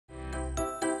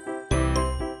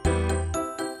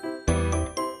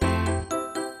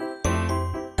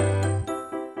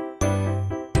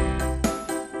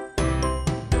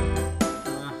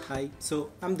Hi,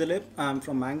 so I'm Dilip. I'm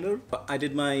from Mangalore. I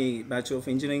did my Bachelor of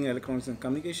Engineering, Electronics and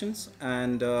Communications,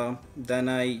 and then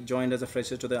I joined as a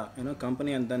fresher to the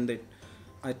company, and then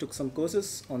I took some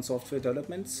courses on software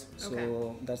developments.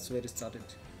 So that's where it started.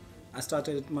 I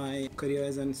started my career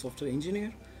as a software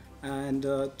engineer, and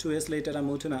 2 years later I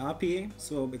moved to an RPA.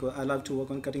 So because I love to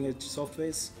work on cutting edge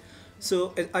softwares.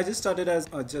 So I just started as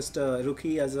just a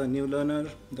rookie, as a new learner.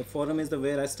 The forum is the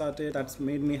where I started. That's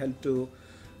made me help to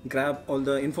grab all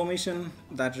the information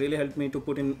that really helped me to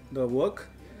put in the work.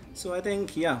 So I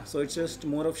think, yeah, so it's just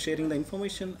more of sharing the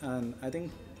information, and I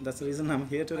think that's the reason I'm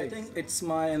here today. I think it's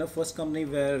my first company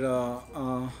where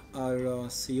our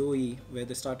COE, where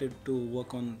they started to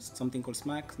work on something called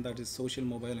SMAC, that is social,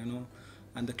 mobile,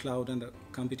 and the cloud and the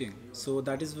computing. So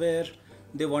that is where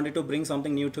they wanted to bring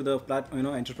something new to the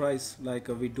enterprise, like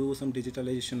we do some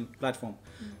digitalization platform.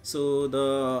 So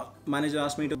the manager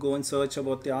asked me to go and search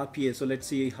about the RPA, so let's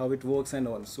see how it works and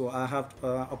all. So I have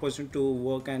opportunity to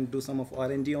work and do some of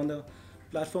R&D on the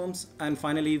platforms, and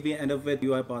finally we end up with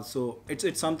UiPath. So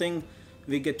it's something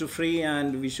we get to free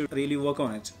and we should really work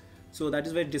on it. So that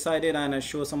is where I decided, and I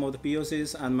showed some of the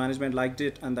POCs, and management liked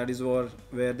it, and that is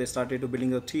where they started to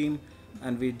building a team.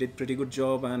 And we did pretty good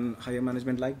job, and higher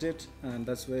management liked it, and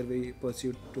that's where we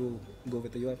pursued to go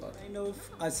with the UiPath.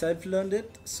 I self-learned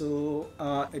it, so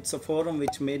it's a forum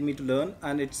which made me to learn,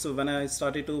 and it's when I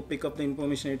started to pick up the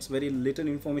information, it's very little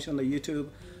information on the YouTube,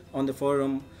 on the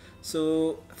forum.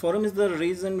 So forum is the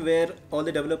reason where all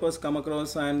the developers come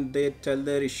across and they tell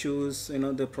their issues,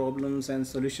 their problems and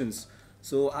solutions.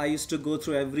 So I used to go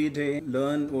through every day,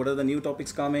 learn what are the new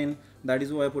topics come in. That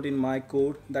is why I put in my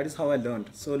code. That is how I learned.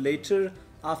 So later,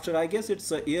 after I guess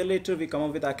it's a year later, we come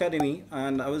up with Academy,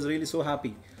 and I was really so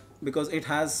happy because it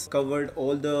has covered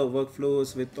all the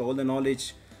workflows with all the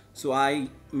knowledge. So I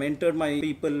mentored my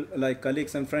people, like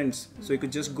colleagues and friends. So you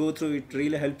could just go through it.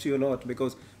 Really helps you a lot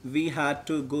because we had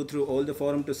to go through all the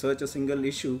forum to search a single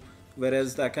issue,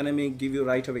 whereas the academy give you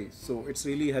right away. So it's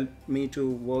really helped me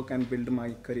to work and build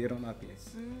my career on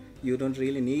RPAs. You don't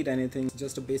really need anything,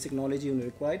 just a basic knowledge you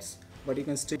requires, but you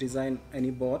can still design any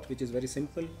bot, which is very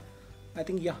simple. I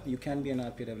think, yeah, you can be an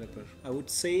RPA developer. I would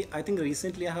say, I think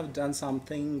recently I have done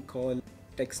something called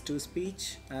text to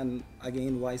speech, and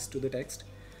again voice to the text.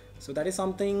 So that is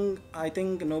something I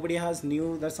think nobody has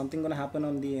knew that something gonna happen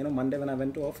on the Monday when I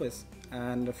went to office,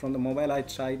 and from the mobile I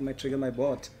tried my trigger my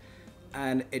bot,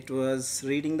 and it was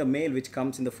reading the mail which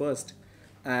comes in the first,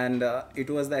 and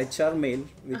it was the HR mail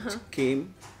which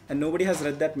came, and nobody has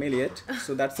read that mail yet.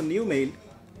 So that's a new mail,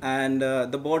 and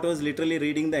the bot was literally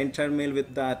reading the entire mail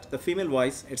with the female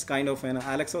voice. It's kind of an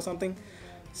Alex or something.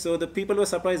 So the people were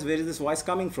surprised, where is this voice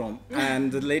coming from?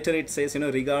 And later it says,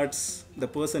 regards the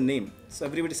person name. So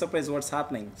everybody's surprised what's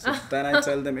happening. So then I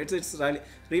tell them it's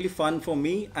really fun for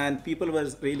me, and people were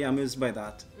really amused by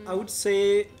that. I would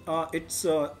say it's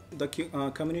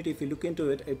the community, if you look into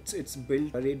it, it's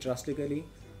built very drastically.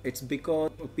 It's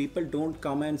because people don't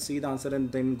come and see the answer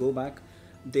and then go back.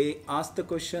 They ask the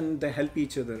question, they help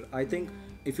each other. I think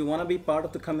if you want to be part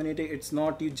of the community, it's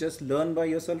not you just learn by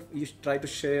yourself, you try to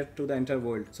share to the entire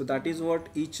world. So that is what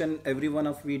each and every one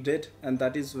of we did, and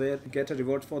that is where you get a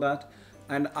reward for that.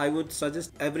 And I would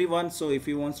suggest everyone, so if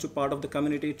you want to part of the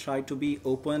community, try to be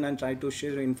open and try to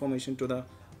share information to the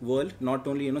world, not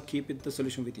only keep it the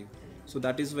solution with you. So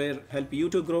that is where help you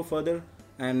to grow further,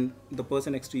 and the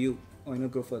person next to you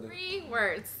grow further. 3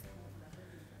 words.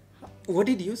 What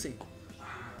did you say?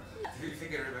 Do you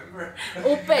think I remember?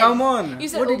 Open. Come on. You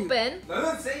said open. No,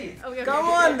 don't say it. Okay, Come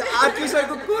on, at least I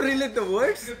could correlate the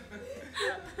words.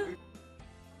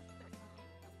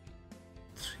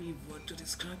 3 words to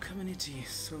describe community.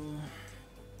 So,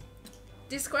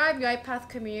 Describe UiPath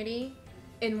Community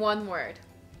in 1 word.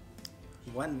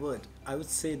 1 word. I would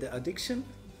say the addiction.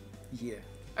 Yeah.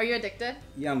 Are you addicted?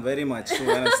 Yeah, I'm very much. So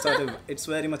when I started, it's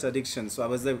very much addiction. So I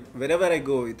was there, wherever I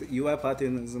go, UiPath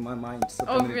is in my mind. So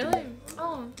oh, really?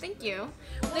 Oh, thank you.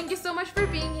 Well, thank you so much for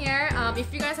being here.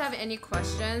 If you guys have any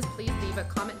questions, please leave a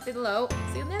comment below.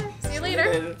 See you later. See you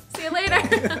later. See you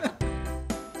later.